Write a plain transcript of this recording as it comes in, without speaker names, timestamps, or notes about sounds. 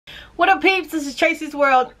What up, peeps? This is Tracy's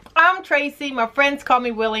World. I'm Tracy. My friends call me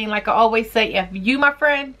Willie, and like I always say, if you my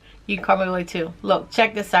friend, you can call me Willie too. Look,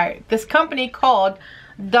 check this out. This company called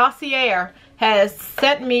Dossier has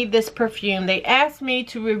sent me this perfume. They asked me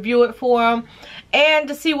to review it for them and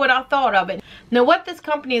to see what I thought of it. Now, what this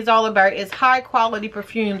company is all about is high quality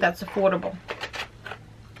perfume that's affordable.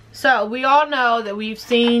 So we all know that we've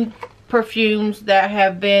seen perfumes that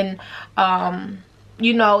have been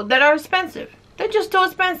you know, that are expensive. They're just too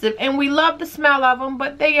expensive, and we love the smell of them,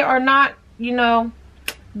 but they are not, you know,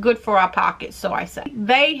 good for our pockets, so I say.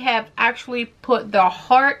 They have actually put their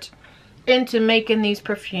heart into making these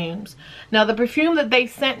perfumes. Now, the perfume that they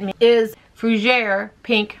sent me is Fougere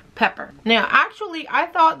Pink Pepper. Now, actually, I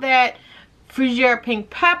thought that Fougere Pink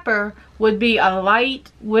Pepper would be a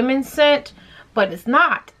light women's scent, but it's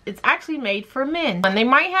not. It's actually made for men. And they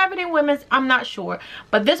might have it in women's, I'm not sure.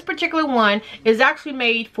 But this particular one is actually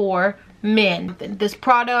made for men. This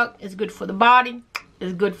product is good for the body,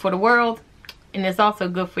 it's good for the world, and it's also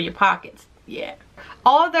good for your pockets. Yeah.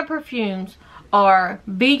 All of their perfumes are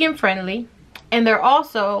vegan friendly, and they're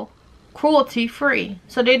also cruelty free.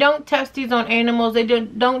 So they don't test these on animals. They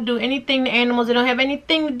don't do anything to animals. They don't have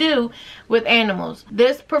anything to do with animals.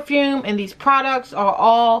 This perfume and these products are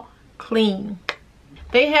all clean.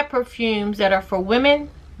 They have perfumes that are for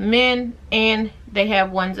women, men, and they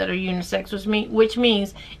have ones that are unisex, which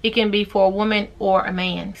means it can be for a woman or a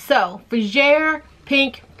man. So, Fougere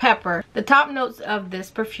Pink Pepper. The top notes of this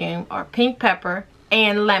perfume are pink pepper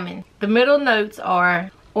and lemon. The middle notes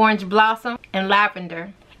are orange blossom and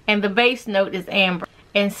lavender. And the base note is amber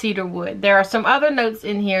and cedar wood. There are some other notes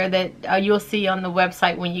in here that you'll see on the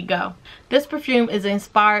website when you go. This perfume is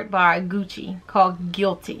inspired by Gucci, called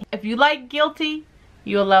Guilty. If you like Guilty,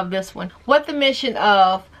 you'll love this one. What the mission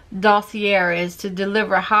of Dossier is to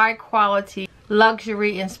deliver high quality,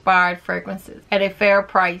 luxury inspired fragrances at a fair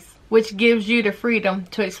price, which gives you the freedom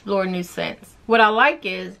to explore new scents. What I like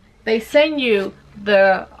is they send you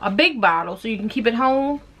a big bottle so you can keep it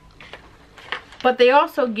home, but they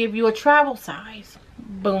also give you a travel size.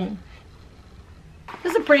 Boom.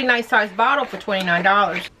 This is a pretty nice sized bottle for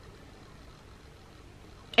 $29.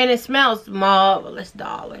 And it smells marvelous,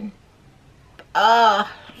 darling. It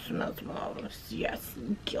smells marvelous. Yes,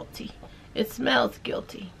 guilty. It smells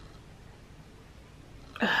guilty.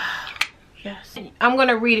 Yes. I'm going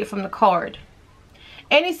to read it from the card.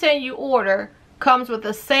 Any scent you order comes with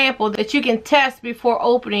a sample that you can test before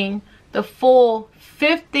opening the full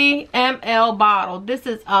 50 ml bottle. This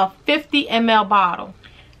is a 50 ml bottle.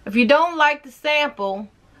 If you don't like the sample,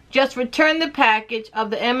 just return the package of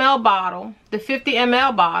the ml bottle, the 50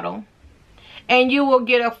 ml bottle, and you will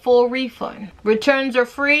get a full refund. Returns are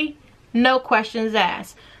free, no questions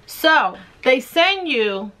asked. So they send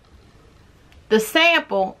you the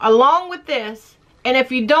sample along with this, and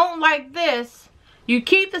if you don't like this, you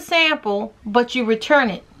keep the sample but you return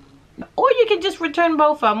it. Or you can just return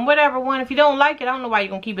both of them, whatever one. If you don't like it, I don't know why you're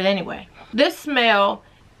going to keep it anyway. This smell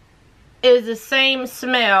is the same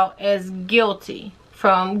smell as Guilty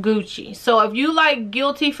from Gucci. So if you like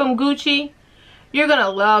Guilty from Gucci, you're going to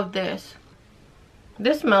love this.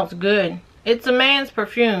 This smells good. It's a man's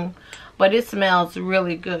perfume, but it smells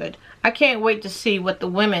really good. I can't wait to see what the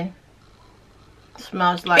women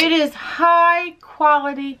smells like. It is high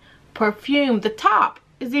quality perfume. The top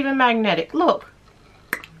is even magnetic. Look.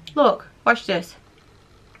 Look, watch this.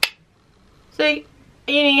 See?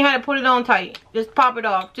 You didn't even have to put it on tight. Just pop it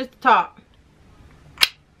off. Just the top.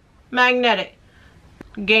 Magnetic.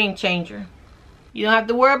 Game changer. You don't have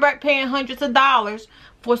to worry about paying hundreds of dollars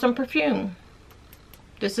for some perfume.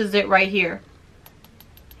 This is it right here.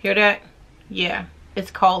 Hear that? Yeah.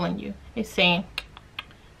 It's calling you. It's saying,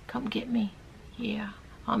 come get me. Yeah.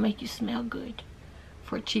 I'll make you smell good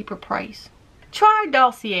for a cheaper price. Try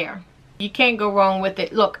Dossier. You can't go wrong with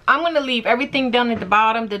it. Look, I'm going to leave everything down at the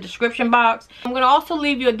bottom, the description box. I'm going to also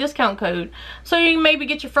leave you a discount code. So you can maybe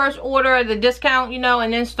get your first order at the discount, you know,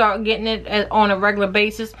 and then start getting it on a regular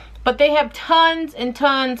basis. But they have tons and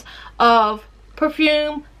tons of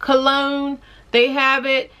perfume, cologne. They have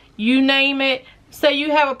it, you name it. Say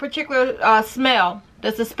you have a particular smell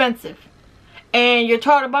that's expensive, and you're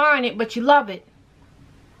tired of buying it, but you love it.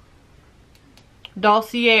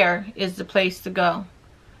 Dossier is the place to go.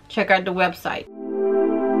 Check out the website.